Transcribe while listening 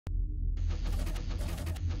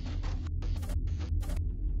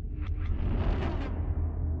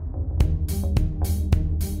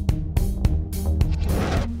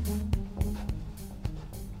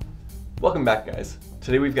Welcome back, guys.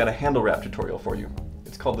 Today we've got a handle wrap tutorial for you.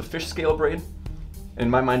 It's called the fish scale braid. In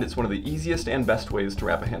my mind, it's one of the easiest and best ways to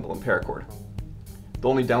wrap a handle in paracord. The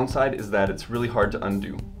only downside is that it's really hard to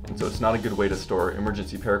undo, and so it's not a good way to store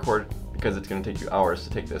emergency paracord because it's going to take you hours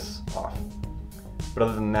to take this off. But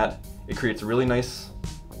other than that, it creates a really nice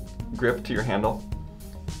grip to your handle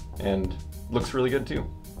and looks really good too.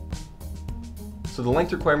 So the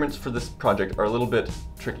length requirements for this project are a little bit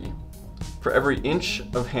tricky. For every inch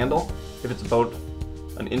of handle, if it's about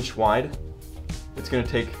an inch wide, it's going to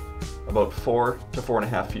take about 4 to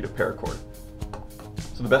 4.5 feet of paracord.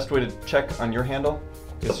 So the best way to check on your handle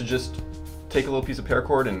is to just take a little piece of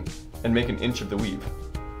paracord and make an inch of the weave.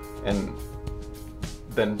 And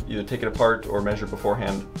then either take it apart or measure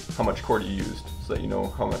beforehand how much cord you used so that you know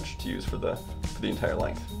how much to use for the entire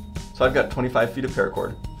length. So I've got 25 feet of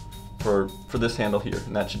paracord for this handle here,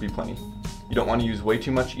 and that should be plenty. You don't want to use way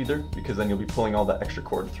too much either, because then you'll be pulling all that extra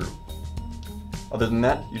cord through. Other than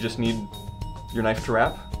that, you just need your knife to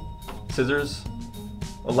wrap, scissors,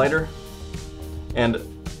 a lighter, and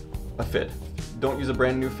a fit. Don't use a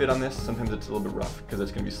brand new fit on this. Sometimes it's a little bit rough because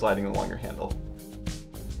it's going to be sliding along your handle.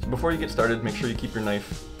 So before you get started, make sure you keep your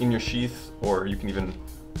knife in your sheath, or you can even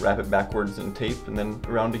wrap it backwards in tape and then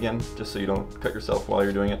around again, just so you don't cut yourself while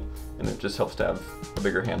you're doing it. And it just helps to have a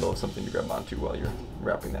bigger handle of something to grab onto while you're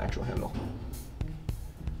wrapping the actual handle.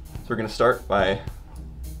 So we're going to start by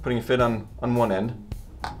putting a fit on one end,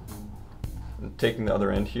 and taking the other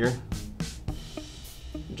end here,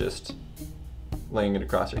 just laying it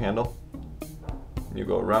across your handle. You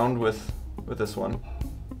go around with this one,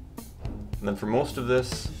 and then for most of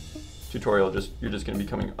this tutorial, you're just going to be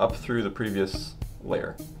coming up through the previous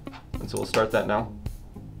layer. And so we'll start that now,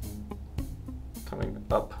 coming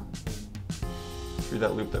up through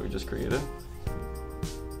that loop that we just created.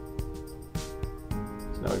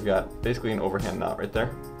 So now we've got basically an overhand knot right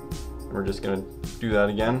there, and we're just going to do that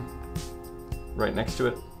again right next to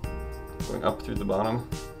it, going up through the bottom.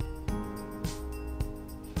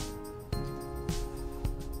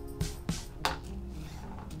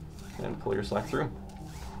 And pull your slack through.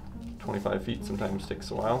 25 feet sometimes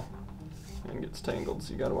takes a while and gets tangled,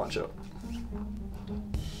 so you gotta watch out.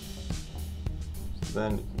 So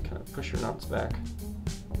then you can kind of push your knots back.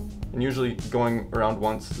 And usually going around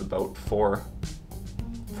once is about four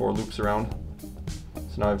loops around.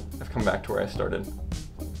 So now I've come back to where I started.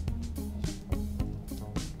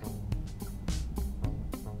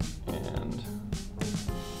 And I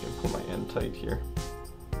can pull my end tight here,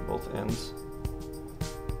 both ends.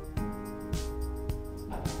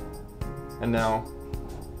 And now,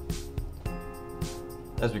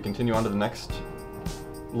 as we continue on to the next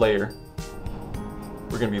layer,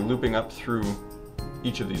 we're going to be looping up through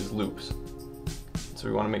each of these loops. So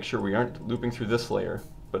we want to make sure we aren't looping through this layer,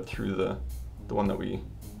 but through the one that we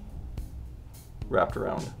wrapped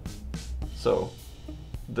around. So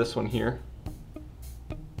this one here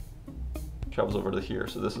travels over to here,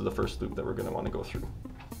 so this is the first loop that we're going to want to go through.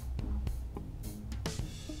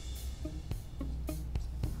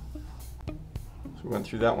 So we went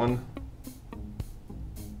through that one.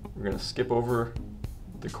 We're going to skip over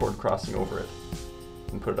the cord crossing over it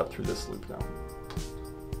and put it up through this loop now.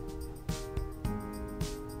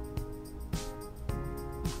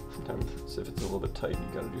 Sometimes if it's a little bit tight, you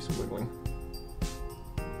got to do some wiggling.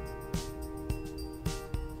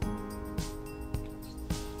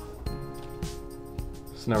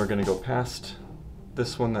 So now we're going to go past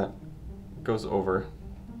this one that goes over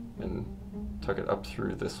and tuck it up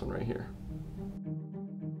through this one right here.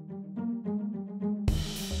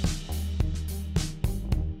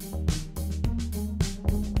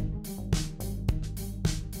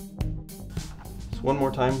 One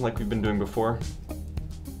more time, like we've been doing before,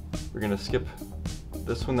 we're going to skip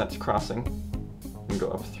this one that's crossing and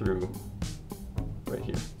go up through right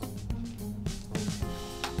here.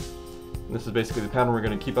 And this is basically the pattern we're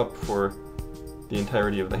going to keep up for the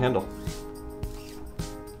entirety of the handle.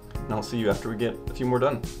 And I'll see you after we get a few more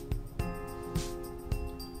done.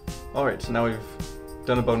 Alright, so now we've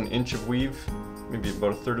done about an inch of weave, maybe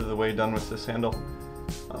about a third of the way done with this handle,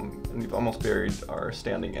 and we've almost buried our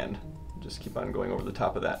standing end. Just keep on going over the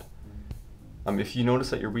top of that. If you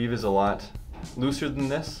notice that your weave is a lot looser than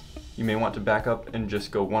this, you may want to back up and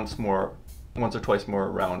just go once or twice more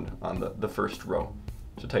around on the first row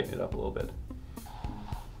to tighten it up a little bit.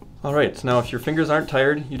 Alright, so now if your fingers aren't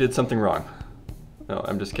tired, you did something wrong. No,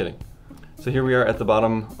 I'm just kidding. So here we are at the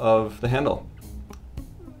bottom of the handle.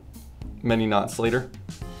 Many knots later.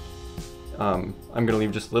 I'm going to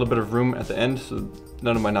leave just a little bit of room at the end so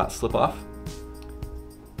none of my knots slip off.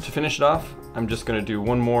 To finish it off, I'm just going to do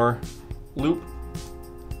one more loop.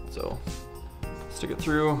 So stick it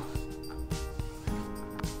through,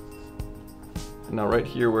 Now right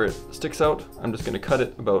here where it sticks out, I'm just going to cut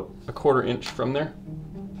it about 1/4 inch from there.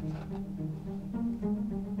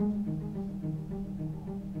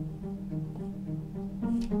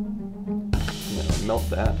 I'm going to melt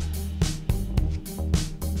that.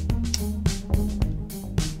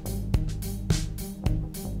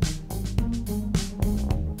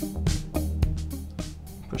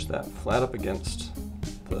 Push that flat up against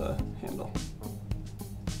the handle.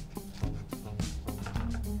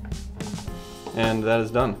 And that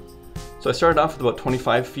is done. So I started off with about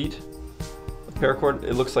 25 feet of paracord.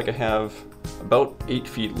 It looks like I have about 8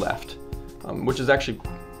 feet left, which is actually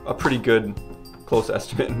a pretty good close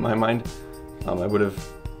estimate in my mind. I would have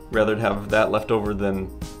rather have that left over than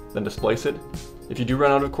to splice it. If you do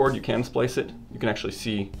run out of cord, you can splice it. You can actually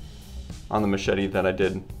see on the machete that I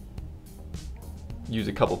did use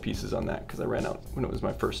a couple pieces on that because I ran out when it was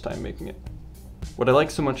my first time making it. What I like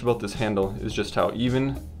so much about this handle is just how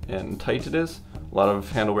even and tight it is. A lot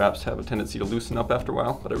of handle wraps have a tendency to loosen up after a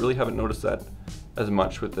while, but I really haven't noticed that as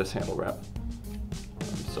much with this handle wrap.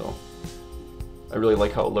 So I really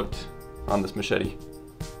like how it looked on this machete.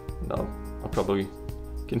 And I'll probably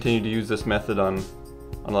continue to use this method on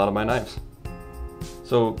a lot of my knives.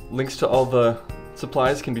 So links to all the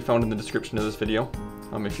supplies can be found in the description of this video.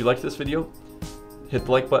 If you liked this video, hit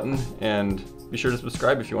the like button and be sure to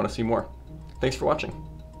subscribe if you want to see more. Thanks for watching.